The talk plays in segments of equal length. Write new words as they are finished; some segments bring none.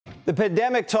The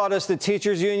pandemic taught us that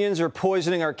teachers' unions are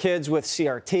poisoning our kids with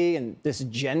CRT and this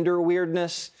gender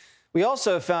weirdness. We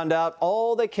also found out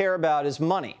all they care about is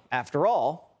money. After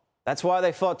all, that's why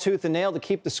they fought tooth and nail to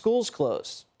keep the schools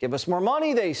closed. Give us more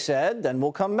money, they said, then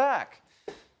we'll come back.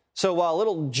 So while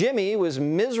little Jimmy was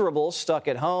miserable, stuck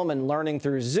at home and learning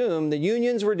through Zoom, the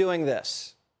unions were doing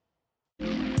this.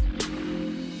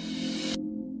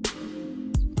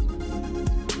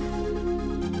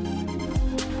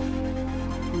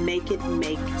 Make it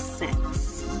make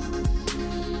sense.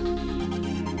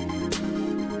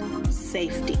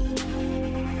 Safety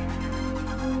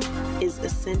is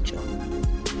essential.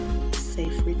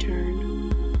 Safe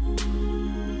return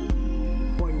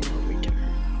or no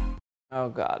return. Oh,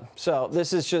 God. So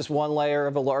this is just one layer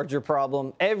of a larger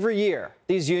problem. Every year,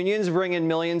 these unions bring in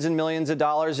millions and millions of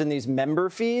dollars in these member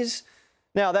fees.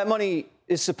 Now, that money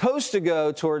is supposed to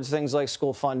go towards things like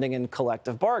school funding and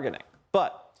collective bargaining.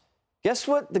 But guess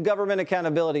what the Government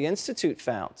Accountability Institute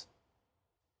found?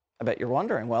 I bet you're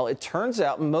wondering. Well, it turns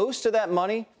out most of that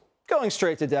money going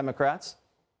straight to Democrats.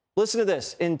 Listen to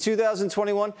this. In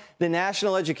 2021, the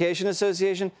National Education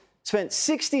Association spent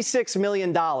 $66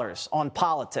 million on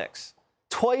politics,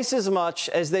 twice as much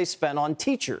as they spent on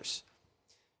teachers.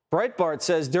 Breitbart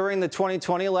says during the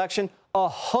 2020 election,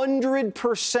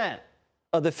 100%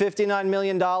 of the $59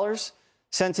 million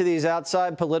sent to these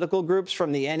outside political groups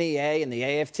from the NEA and the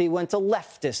AFT went to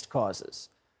leftist causes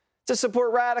to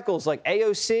support radicals like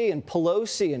AOC and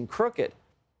Pelosi and Crooked.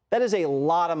 That is a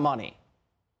lot of money.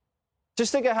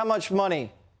 Just think of how much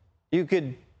money you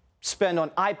could spend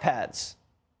on iPads.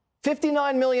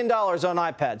 $59 million on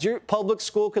iPads. Your public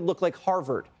school could look like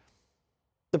Harvard.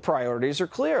 The priorities are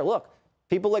clear. Look,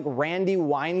 people like Randi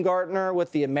Weingarten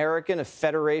with the American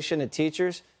Federation of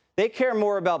Teachers, they care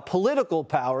more about political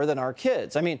power than our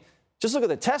kids. I mean, just look at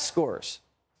the test scores.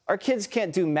 Our kids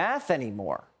can't do math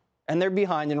anymore, and they're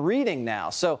behind in reading now.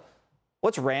 So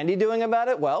what's Randi doing about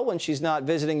it? Well, when she's not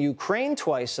visiting Ukraine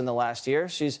twice in the last year,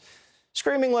 she's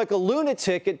screaming like a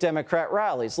lunatic at Democrat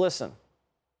rallies. Listen.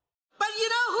 But you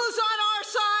know who's on our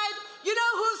side? You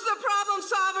know who's the problem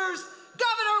solvers?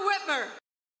 Governor Whitmer.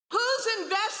 Who's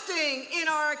investing in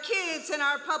our kids in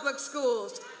our public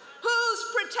schools? Who's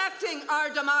protecting our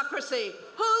democracy?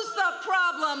 Who's the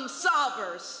problem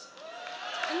solvers?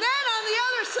 And then on the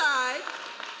other side,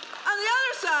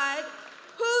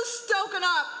 who's stoking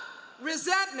up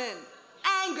resentment,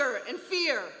 anger, and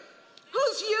fear?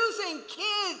 Who's using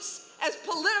kids as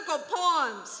political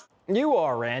pawns? You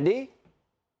are, Randi.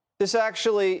 This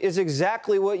actually is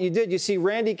exactly what you did. You see,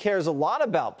 Randi cares a lot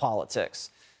about politics.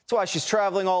 That's why she's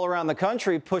traveling all around the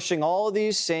country pushing all of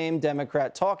these same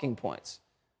Democrat talking points.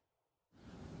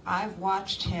 I've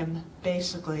watched him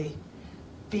basically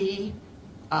be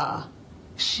a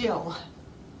shill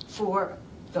for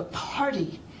the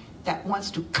party that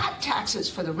wants to cut taxes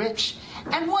for the rich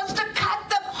and wants to cut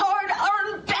the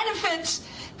hard-earned benefits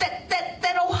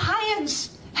that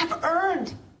Ohioans have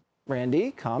earned. Randi,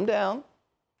 calm down.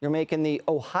 You're making the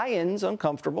Ohioans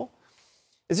uncomfortable.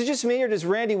 Is it just me, or does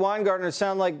Randi Weingarten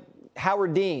sound like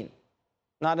Howard Dean,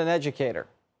 not an educator?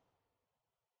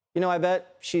 You know, I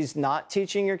bet she's not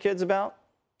teaching your kids about.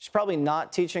 She's probably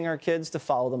not teaching our kids to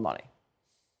follow the money.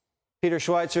 Peter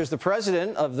Schweizer is the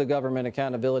president of the Government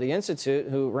Accountability Institute,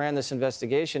 who ran this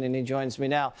investigation, and he joins me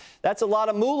now. That's a lot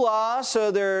of moolah, so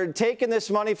they're taking this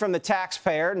money from the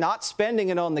taxpayer, not spending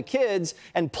it on the kids,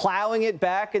 and plowing it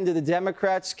back into the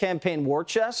Democrats' campaign war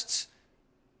chests?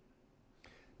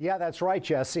 Yeah, that's right,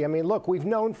 Jesse. I mean, look, we've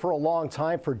known for a long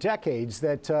time, for decades,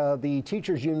 that the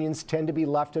teachers' unions tend to be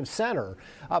left of center.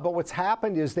 But what's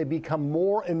happened is they become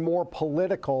more and more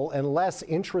political and less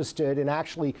interested in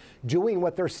actually doing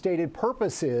what their stated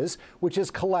purpose is, which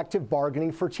is collective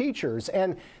bargaining for teachers.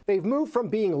 And they've moved from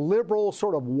being liberal,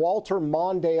 sort of Walter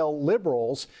Mondale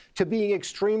liberals, to being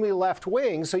extremely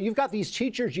left-wing. So you've got these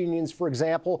teachers' unions, for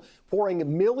example,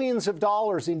 pouring millions of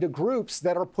dollars into groups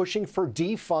that are pushing for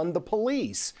defund the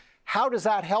police. How does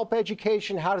that help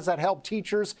education? How does that help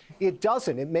teachers? It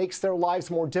doesn't. It makes their lives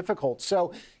more difficult.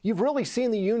 So you've really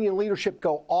seen the union leadership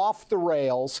go off the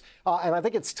rails, and I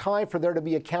think it's time for there to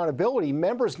be accountability.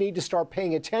 Members need to start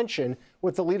paying attention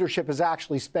what the leadership is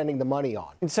actually spending the money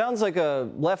on. It sounds like a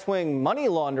left-wing money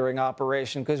laundering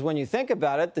operation, because when you think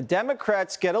about it, the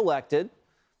Democrats get elected,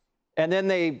 and then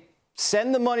they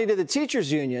send the money to the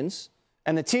teachers' unions,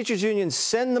 and the teachers' unions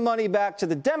send the money back to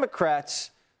the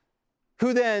Democrats,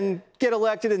 who then get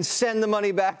elected and send the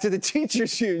money back to the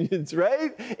teachers' unions,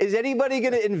 right? Is anybody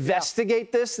going to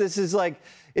investigate this? This is like,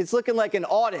 it's looking like an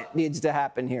audit needs to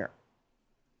happen here.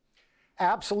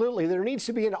 Absolutely. There needs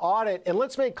to be an audit. And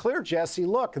let's make clear, Jesse,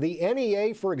 look, the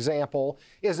NEA, for example,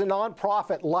 is a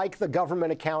nonprofit like the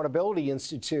Government Accountability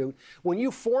Institute. When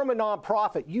you form a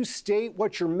nonprofit, you state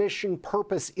what your mission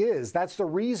purpose is. That's the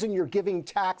reason you're giving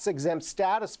tax-exempt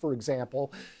status, for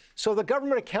example. So the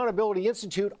Government Accountability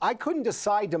Institute, I couldn't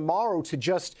decide tomorrow to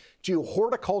just do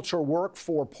horticulture work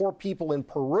for poor people in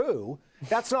Peru.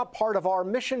 That's not part of our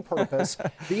mission purpose.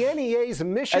 The NEA's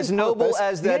mission as noble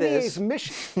as that is.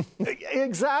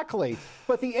 Exactly.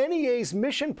 But the NEA's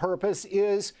mission purpose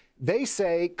is, they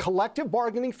say, collective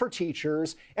bargaining for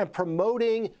teachers and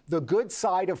promoting the good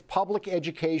side of public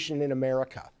education in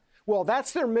America. Well,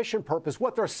 that's their mission purpose.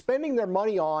 What they're spending their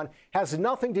money on has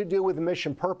nothing to do with the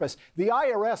mission purpose. The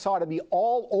IRS ought to be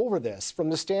all over this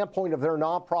from the standpoint of their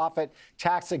nonprofit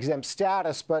tax-exempt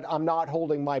status, but I'm not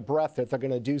holding my breath that they're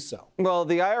going to do so. Well,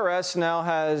 the IRS now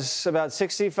has about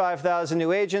 65,000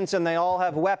 new agents, and they all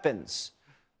have weapons.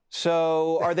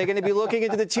 So are they going to be looking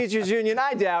into the teachers union?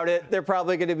 I doubt it. They're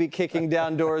probably going to be kicking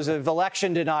down doors of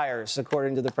election deniers,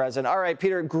 according to the president. All right,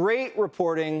 Peter, great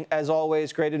reporting, as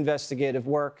always, great investigative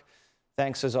work.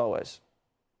 Thanks, as always.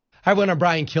 Hi, everyone. I'm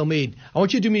Brian Kilmeade. I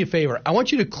want you to do me a favor. I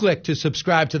want you to click to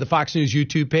subscribe to the Fox News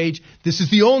YouTube page. This is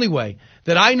the only way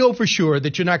that I know for sure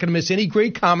that you're not going to miss any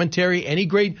great commentary, any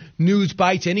great news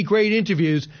bites, any great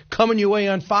interviews coming your way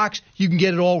on Fox. You can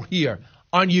get it all here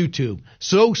on YouTube.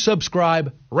 So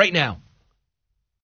subscribe right now.